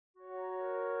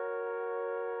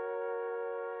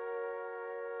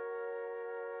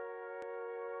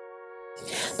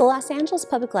The Los Angeles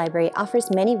Public Library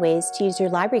offers many ways to use your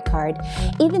library card,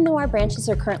 even though our branches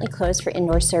are currently closed for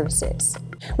indoor services.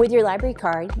 With your library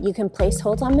card, you can place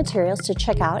holds on materials to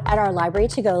check out at our Library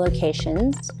to Go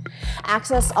locations,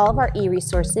 access all of our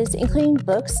e-resources, including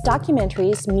books,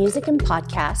 documentaries, music, and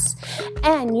podcasts,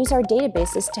 and use our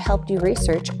databases to help do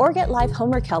research or get live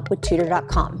homework help with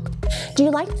Tutor.com. Do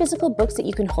you like physical books that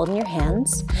you can hold in your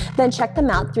hands? Then check them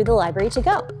out through the Library to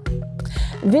Go.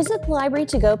 Visit the Library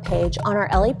to Go page on our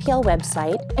LAPL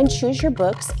website and choose your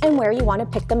books and where you want to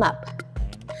pick them up.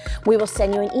 We will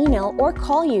send you an email or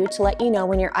call you to let you know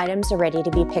when your items are ready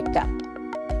to be picked up.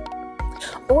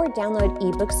 Or download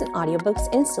ebooks and audiobooks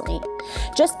instantly.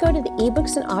 Just go to the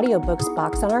ebooks and audiobooks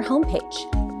box on our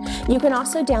homepage. You can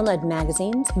also download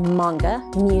magazines, manga,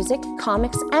 music,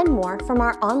 comics, and more from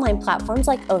our online platforms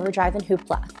like Overdrive and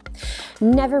Hoopla.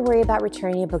 Never worry about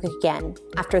returning a book again.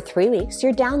 After 3 weeks,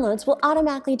 your downloads will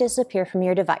automatically disappear from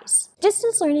your device.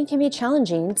 Distance learning can be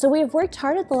challenging, so we have worked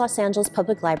hard at the Los Angeles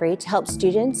Public Library to help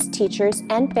students, teachers,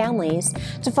 and families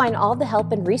to find all the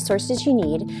help and resources you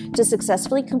need to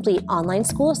successfully complete online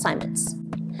school assignments.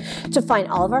 To find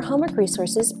all of our homework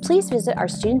resources, please visit our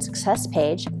Student Success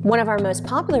page. One of our most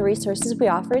popular resources we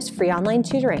offer is free online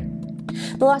tutoring.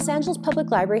 The Los Angeles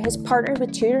Public Library has partnered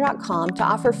with Tutor.com to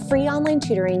offer free online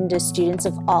tutoring to students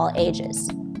of all ages.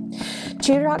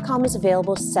 Tutor.com is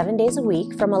available 7 days a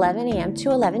week from 11 a.m.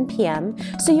 to 11 p.m.,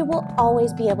 so you will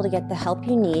always be able to get the help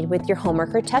you need with your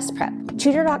homework or test prep.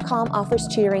 Tutor.com offers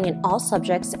tutoring in all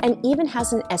subjects and even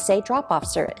has an essay drop-off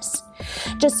service.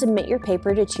 Just submit your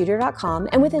paper to Tutor.com,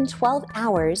 and within 12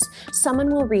 hours,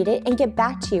 someone will read it and get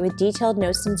back to you with detailed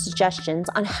notes and suggestions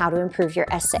on how to improve your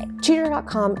essay.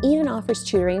 Tutor.com even offers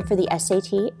tutoring for the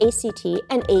SAT, ACT,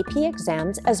 and AP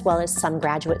exams, as well as some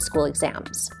graduate school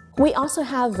exams. We also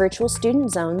have virtual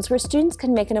student zones where students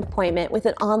can make an appointment with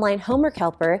an online homework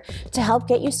helper to help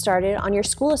get you started on your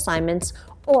school assignments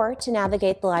or to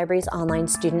navigate the library's online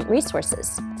student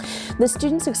resources. The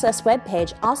Student Success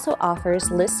webpage also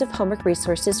offers lists of homework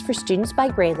resources for students by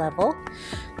grade level,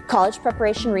 college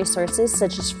preparation resources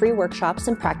such as free workshops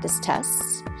and practice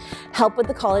tests, help with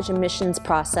the college admissions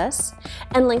process,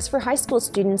 and links for high school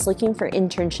students looking for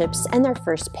internships and their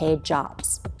first paid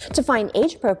jobs. To find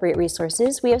age-appropriate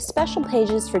resources, we have special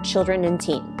pages for children and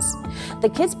teens. The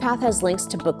Kids Path has links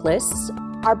to book lists,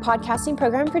 our podcasting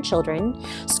program for children,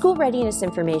 school readiness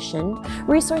information,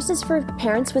 resources for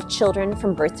parents with children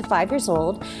from birth to 5 years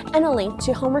old, and a link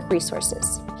to homework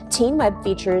resources. Teen Web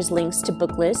features links to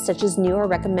book lists such as new or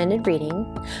recommended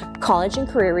reading, college and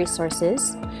career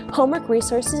resources, homework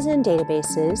resources and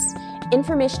databases,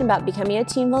 information about becoming a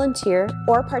teen volunteer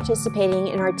or participating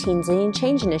in our Teens Leading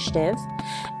Change initiative,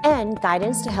 and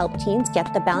guidance to help teens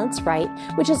get the balance right,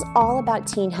 which is all about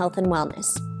teen health and wellness.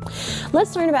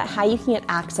 Let's learn about how you can get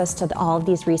access to all of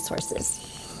these resources.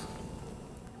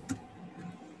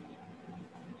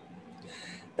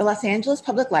 The Los Angeles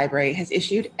Public Library has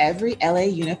issued every LA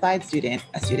Unified student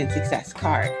a Student Success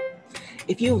card.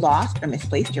 If you lost or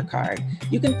misplaced your card,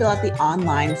 you can fill out the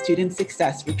online Student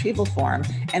Success retrieval form,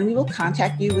 and we will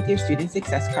contact you with your Student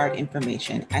Success card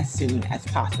information as soon as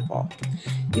possible.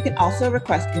 You can also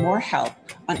request more help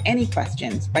on any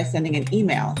questions by sending an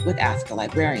email with Ask a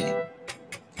Librarian.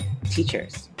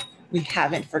 Teachers, we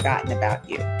haven't forgotten about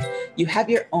you. You have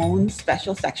your own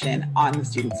special section on the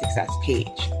Student Success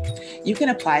page. You can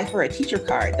apply for a teacher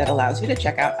card that allows you to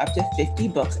check out up to 50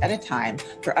 books at a time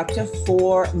for up to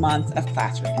 4 months of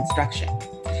classroom instruction.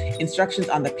 Instructions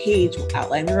on the page will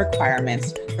outline the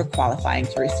requirements for qualifying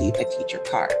to receive a teacher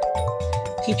card.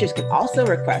 Teachers can also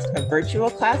request a virtual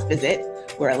class visit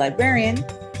where a librarian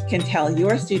can tell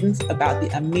your students about the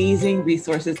amazing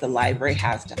resources the library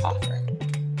has to offer.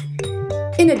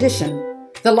 In addition,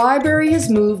 the library has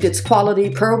moved its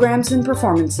quality programs and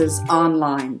performances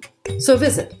online. So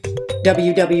visit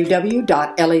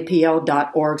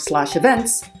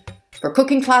www.lapl.org/events for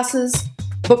cooking classes,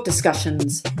 book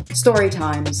discussions, story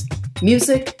times,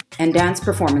 music and dance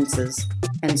performances,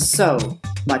 and so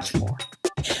much more.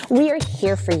 We are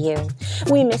here for you.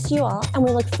 We miss you all, and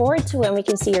we look forward to when we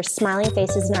can see your smiling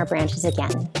faces in our branches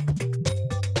again.